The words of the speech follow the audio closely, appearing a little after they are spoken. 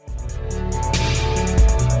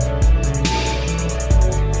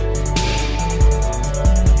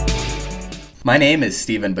My name is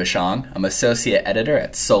Stephen Bashong. I'm associate editor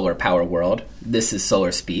at Solar Power World. This is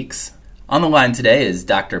Solar Speaks. On the line today is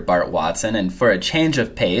Dr. Bart Watson, and for a change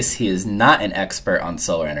of pace, he is not an expert on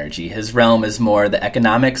solar energy. His realm is more the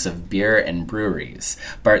economics of beer and breweries.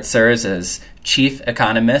 Bart serves as chief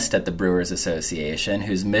economist at the Brewers Association,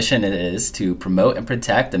 whose mission it is to promote and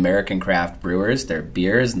protect American craft brewers, their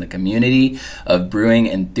beers, and the community of brewing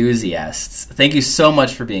enthusiasts. Thank you so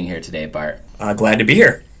much for being here today, Bart. Glad to be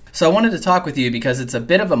here. So I wanted to talk with you because it's a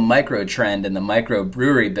bit of a micro trend in the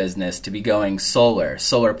microbrewery business to be going solar.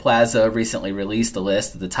 Solar Plaza recently released a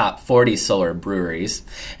list of the top 40 solar breweries,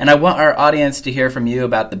 and I want our audience to hear from you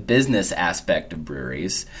about the business aspect of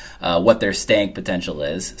breweries, what their staying potential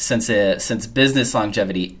is, since business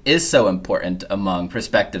longevity is so important among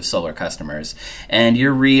prospective solar customers, and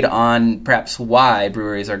your read on perhaps why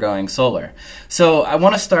breweries are going solar. So I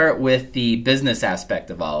want to start with the business aspect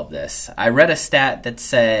of all of this. I read a stat that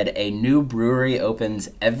said a new brewery opens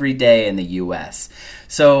every day in the U.S.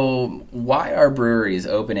 So why are breweries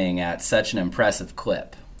opening at such an impressive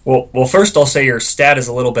clip? Well, first I'll say your stat is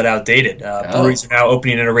a little bit outdated. Breweries are now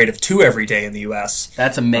opening at a rate of 2 every day in the U.S.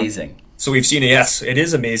 That's amazing. So we've seen, yes, it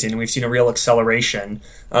is amazing, and we've seen a real acceleration.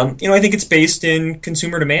 I think it's based in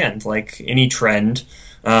consumer demand, like any trend.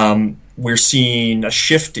 We're seeing a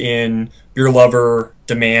shift in beer lover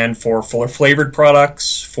demand for fuller flavored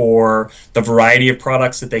products, for the variety of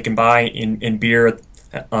products that they can buy in beer, in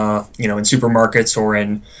supermarkets or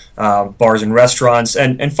in bars and restaurants,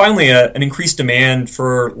 and finally an increased demand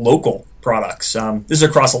for local products. This is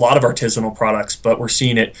across a lot of artisanal products, but we're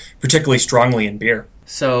seeing it particularly strongly in beer.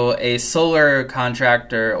 So a solar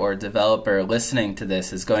contractor or developer listening to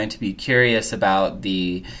this is going to be curious about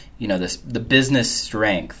the business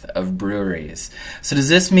strength of breweries. So does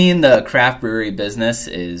this mean the craft brewery business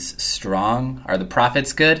is strong? Are the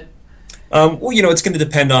profits good? It's going to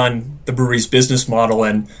depend on the brewery's business model,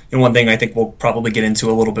 and one thing I think we'll probably get into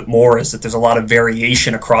a little bit more is that there's a lot of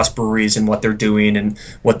variation across breweries in what they're doing and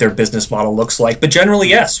what their business model looks like. But generally,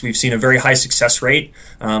 yes, we've seen a very high success rate.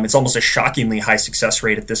 It's almost a shockingly high success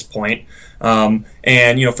rate at this point.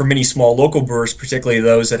 For many small local brewers, particularly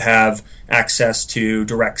those that have access to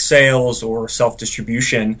direct sales or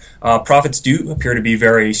self-distribution, profits do appear to be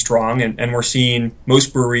very strong, and we're seeing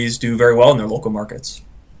most breweries do very well in their local markets.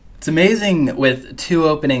 It's amazing with 2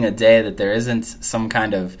 opening a day that there isn't some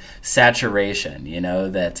kind of saturation,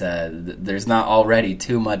 that there's not already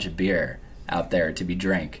too much beer out there to be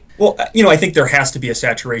drank. Well, I think there has to be a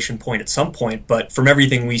saturation point at some point, but from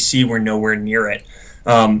everything we see, we're nowhere near it.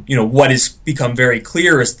 What has become very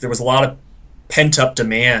clear is that there was a lot of pent-up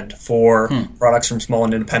demand for products from small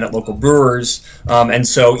and independent local brewers. And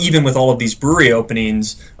so even with all of these brewery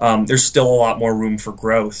openings, there's still a lot more room for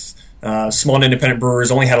growth. Small and independent brewers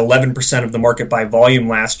only had 11% of the market by volume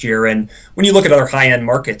last year, and when you look at other high-end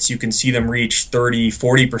markets, you can see them reach 30,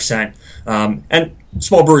 40%. And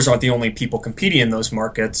small brewers aren't the only people competing in those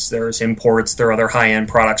markets. There's imports, there are other high-end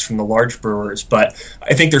products from the large brewers, but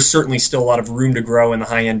I think there's certainly still a lot of room to grow in the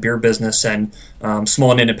high-end beer business, and small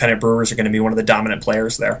and independent brewers are going to be one of the dominant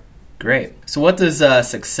players there. Great. So what does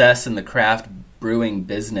success in the craft brewing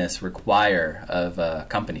business require of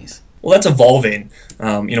companies? Well, that's evolving.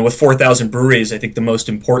 With 4,000 breweries, I think the most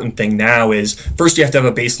important thing now is first you have to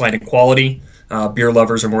have a baseline in quality. Beer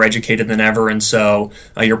lovers are more educated than ever, and so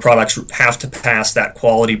your products have to pass that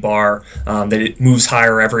quality bar, that it moves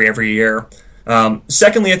higher every year.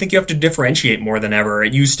 Secondly, I think you have to differentiate more than ever.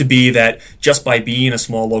 It used to be that just by being a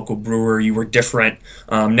small local brewer, you were different.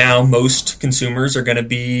 Now, most consumers are going to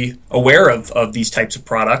be aware of these types of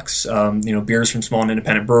products, beers from small and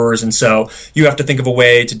independent brewers. And so you have to think of a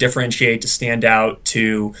way to differentiate, to stand out,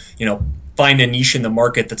 to, find a niche in the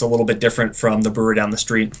market that's a little bit different from the brewer down the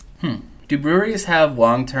street. Do breweries have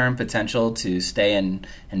long-term potential to stay in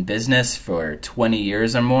business for 20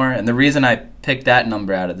 years or more? And the reason I picked that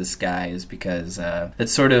number out of the sky is because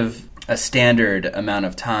it's sort of a standard amount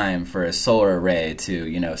of time for a solar array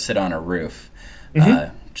to, sit on a roof.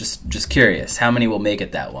 Just curious, how many will make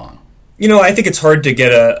it that long? I think it's hard to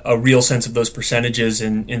get a real sense of those percentages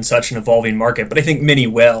in such an evolving market, but I think many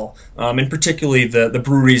will, and particularly the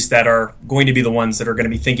breweries that are going to be the ones that are going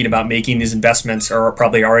to be thinking about making these investments are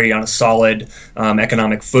probably already on a solid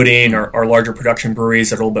economic footing, or larger production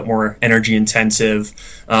breweries that are a little bit more energy intensive.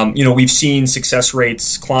 We've seen success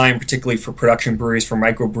rates climb, particularly for production breweries, for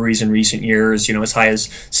microbreweries in recent years, as high as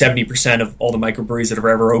 70% of all the microbreweries that have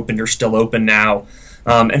ever opened are still open now.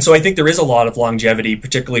 And so I think there is a lot of longevity,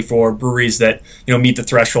 particularly for breweries that meet the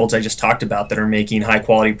thresholds I just talked about, that are making high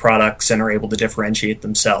quality products and are able to differentiate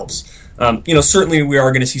themselves. Certainly we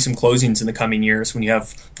are going to see some closings in the coming years. When you have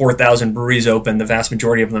 4,000 breweries open, the vast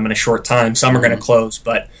majority of them in a short time, some are going to close.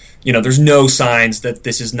 But there's no signs that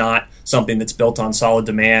this is not something that's built on solid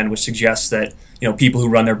demand, which suggests that people who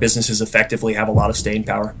run their businesses effectively have a lot of staying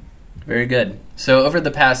power. Very good. So over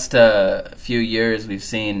the past few years, we've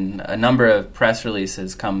seen a number of press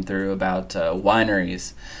releases come through about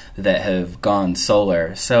wineries that have gone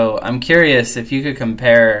solar. So I'm curious if you could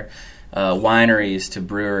compare wineries to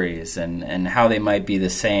breweries and how they might be the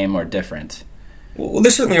same or different. Well,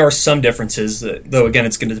 there certainly are some differences, though, again,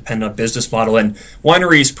 it's going to depend on business model. And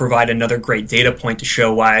wineries provide another great data point to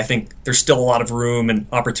show why I think there's still a lot of room and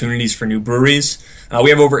opportunities for new breweries. We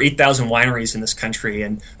have over 8,000 wineries in this country,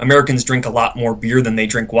 and Americans drink a lot more beer than they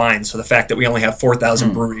drink wine. So the fact that we only have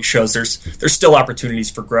 4,000 breweries shows there's still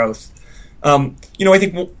opportunities for growth. I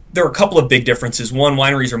think there are a couple of big differences. One,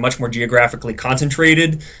 wineries are much more geographically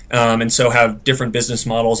concentrated, and so have different business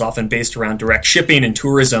models, often based around direct shipping and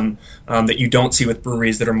tourism, that you don't see with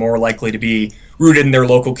breweries that are more likely to be rooted in their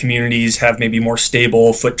local communities, have maybe more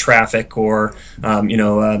stable foot traffic, or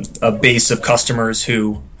a base of customers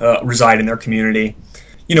who reside in their community.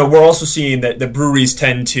 We're also seeing that the breweries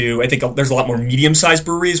tend to, I think there's a lot more medium-sized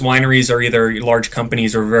breweries. Wineries are either large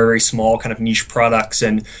companies or very small kind of niche products,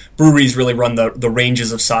 and breweries really run the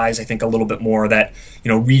ranges of size, I think, a little bit more. That,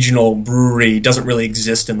 regional brewery doesn't really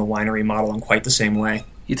exist in the winery model in quite the same way.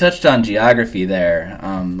 You touched on geography there.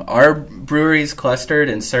 Are breweries clustered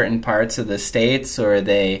in certain parts of the states, or are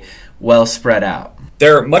they well spread out?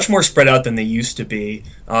 They're much more spread out than they used to be.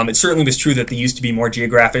 It certainly was true that they used to be more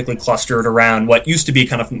geographically clustered around what used to be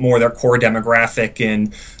kind of more their core demographic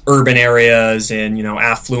in urban areas and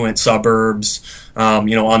affluent suburbs,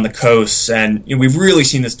 on the coasts. And we've really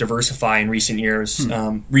seen this diversify in recent years.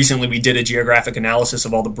 Recently, we did a geographic analysis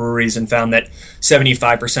of all the breweries and found that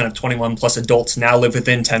 75% of 21 plus adults now live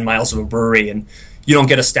within 10 miles of a brewery. And you don't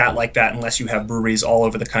get a stat like that unless you have breweries all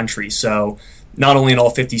over the country. So not only in all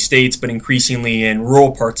 50 states, but increasingly in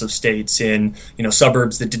rural parts of states, in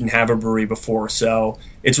suburbs that didn't have a brewery before. So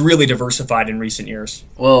it's really diversified in recent years.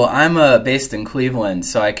 Well, I'm based in Cleveland,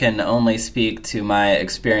 so I can only speak to my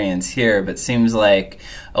experience here, but seems like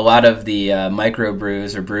a lot of the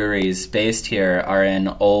microbrews or breweries based here are in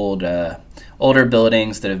older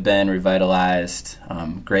buildings that have been revitalized,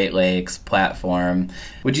 Great Lakes, Platform.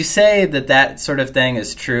 Would you say that sort of thing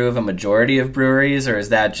is true of a majority of breweries, or is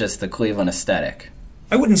that just the Cleveland aesthetic?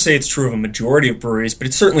 I wouldn't say it's true of a majority of breweries, but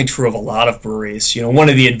it's certainly true of a lot of breweries. One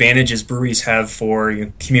of the advantages breweries have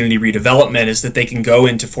for community redevelopment is that they can go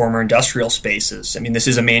into former industrial spaces. I mean, this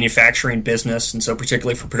is a manufacturing business, and so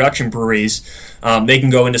particularly for production breweries, they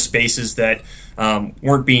can go into spaces that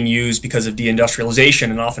weren't being used because of deindustrialization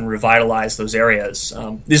and often revitalize those areas.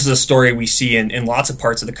 This is a story we see in lots of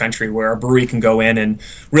parts of the country where a brewery can go in and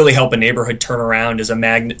really help a neighborhood turn around as a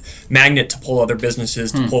magnet to pull other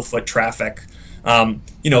businesses, to pull foot traffic.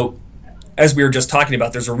 As we were just talking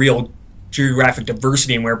about, there's a real geographic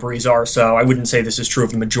diversity in where breweries are. So I wouldn't say this is true of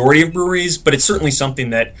the majority of breweries, but it's certainly something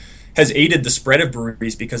that has aided the spread of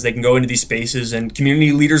breweries because they can go into these spaces and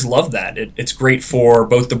community leaders love that. It's great for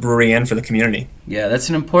both the brewery and for the community. Yeah, that's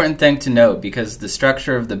an important thing to note because the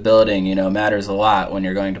structure of the building, matters a lot when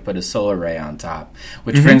you're going to put a solar array on top,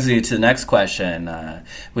 which brings you to the next question.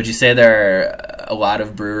 Would you say there are a lot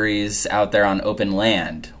of breweries out there on open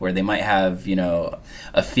land where they might have,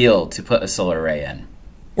 a field to put a solar array in?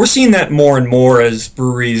 We're seeing that more and more as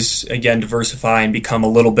breweries, again, diversify and become a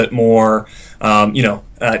little bit more,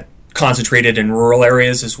 concentrated in rural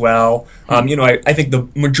areas as well. I think the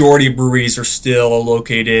majority of breweries are still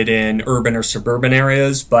located in urban or suburban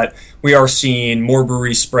areas, but we are seeing more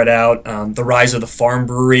breweries spread out. The rise of the farm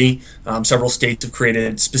brewery. Several states have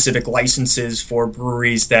created specific licenses for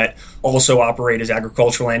breweries that also operate as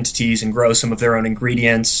agricultural entities and grow some of their own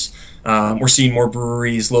ingredients. We're seeing more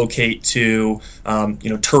breweries locate to,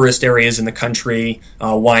 tourist areas in the country,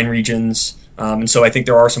 wine regions. And so I think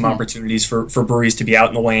there are some opportunities for breweries to be out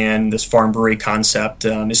in the land. This farm brewery concept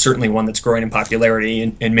is certainly one that's growing in popularity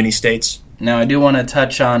in many states. Now, I do want to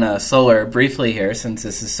touch on solar briefly here, since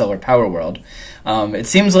this is Solar Power World. It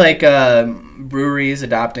seems like breweries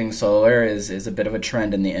adopting solar is a bit of a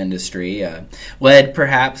trend in the industry, led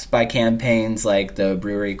perhaps by campaigns like the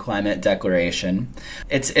Brewery Climate Declaration.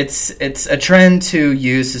 It's a trend to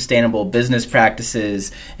use sustainable business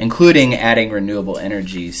practices, including adding renewable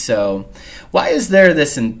energy. So why is there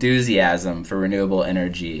this enthusiasm for renewable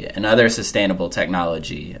energy and other sustainable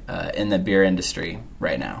technology in the beer industry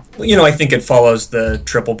right now? Well, I think it follows the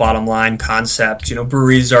triple bottom line concept.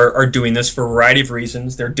 Breweries are doing this for a variety of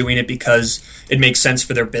reasons. They're doing it because it makes sense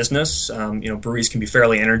for their business. Breweries can be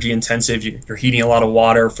fairly energy intensive. You're heating a lot of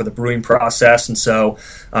water for the brewing process. And so,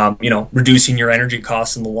 reducing your energy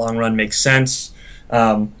costs in the long run makes sense.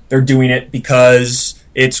 They're doing it because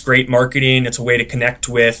it's great marketing. It's a way to connect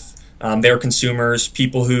with their consumers.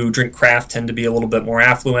 People who drink craft tend to be a little bit more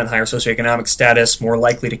affluent, higher socioeconomic status, more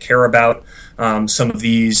likely to care about some of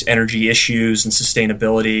these energy issues and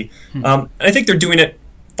sustainability. And I think they're doing it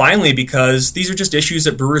finally because these are just issues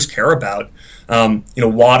that brewers care about.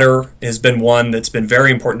 Water has been one that's been very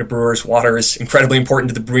important to brewers. Water is incredibly important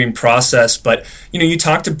to the brewing process, but you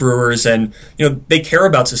talk to brewers and they care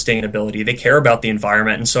about sustainability. They care about the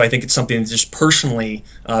environment, and so I think it's something that's just personally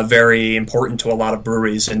very important to a lot of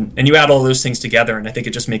breweries. And you add all those things together, and I think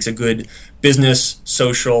it just makes a good business,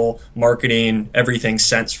 social, marketing, everything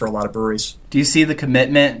sense for a lot of breweries. Do you see the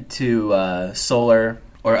commitment to solar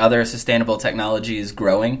or other sustainable technologies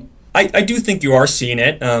growing? I do think you are seeing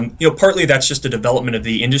it. Partly that's just a development of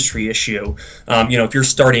the industry issue. If you're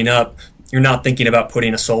starting up, you're not thinking about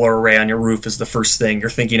putting a solar array on your roof as the first thing. You're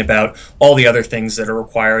thinking about all the other things that are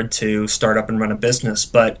required to start up and run a business.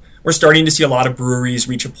 But we're starting to see a lot of breweries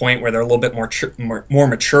reach a point where they're a little bit more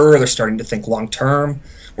mature. They're starting to think long term.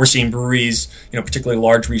 We're seeing breweries, particularly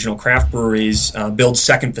large regional craft breweries, build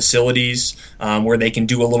second facilities where they can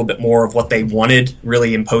do a little bit more of what they wanted,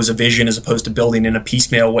 really impose a vision as opposed to building in a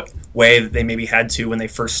piecemeal way that they maybe had to when they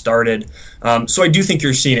first started. So I do think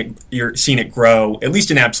you're seeing it grow, at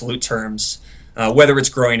least in absolute terms. Whether it's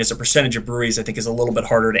growing as a percentage of breweries, I think, is a little bit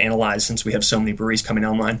harder to analyze since we have so many breweries coming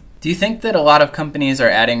online. Do you think that a lot of companies are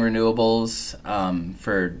adding renewables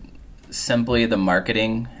for simply the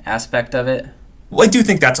marketing aspect of it? Well, I do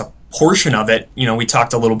think that's a portion of it. We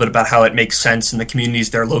talked a little bit about how it makes sense, and the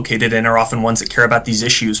communities they're located in are often ones that care about these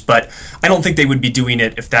issues, but I don't think they would be doing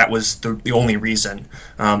it if that was the only reason.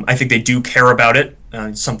 I think they do care about it.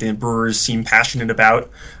 It's something that brewers seem passionate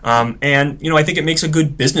about. And I think it makes a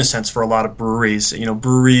good business sense for a lot of breweries.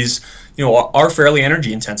 Breweries, are fairly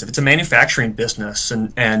energy intensive. It's a manufacturing business.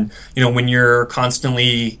 And when you're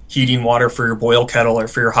constantly heating water for your boil kettle or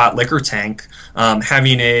for your hot liquor tank,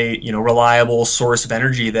 having a, reliable source of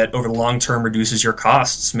energy that over the long term reduces your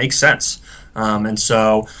costs makes sense. And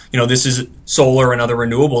so, this is solar and other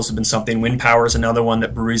renewables have been something. Wind power is another one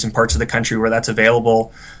that breweries in parts of the country where that's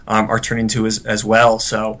available are turning to as well.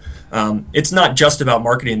 So it's not just about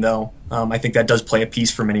marketing, though. I think that does play a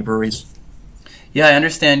piece for many breweries. Yeah, I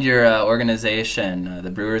understand your organization,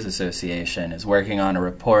 the Brewers Association, is working on a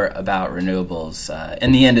report about renewables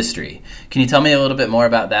in the industry. Can you tell me a little bit more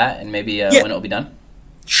about that and maybe when it will be done?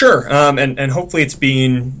 Sure, and hopefully it's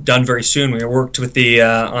being done very soon. We worked with the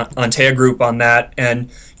Antea Group on that,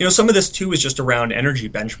 and some of this too is just around energy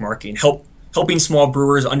benchmarking, helping small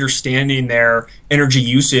brewers understanding their energy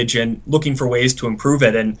usage and looking for ways to improve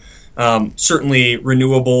it. And certainly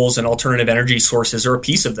renewables and alternative energy sources are a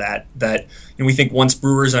piece of that. That we think once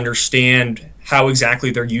brewers understand how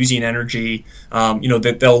exactly they're using energy,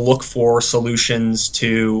 that they'll look for solutions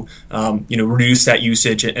to, reduce that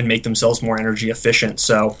usage and make themselves more energy efficient.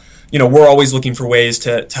 So, we're always looking for ways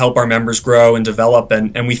to help our members grow and develop,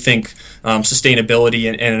 and we think sustainability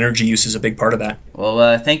and energy use is a big part of that.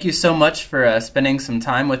 Well, thank you so much for spending some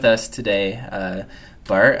time with us today,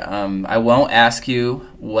 Bart. I won't ask you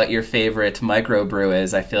what your favorite microbrew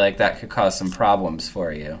is. I feel like that could cause some problems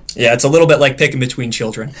for you. Yeah, it's a little bit like picking between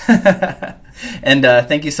children. And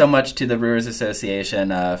thank you so much to the Brewers Association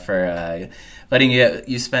for letting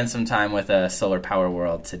you spend some time with Solar Power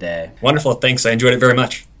World today. Wonderful. Thanks. I enjoyed it very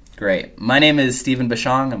much. Great. My name is Stephen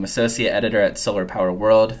Bashong. I'm Associate Editor at Solar Power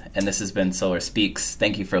World, and this has been Solar Speaks.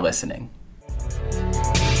 Thank you for listening.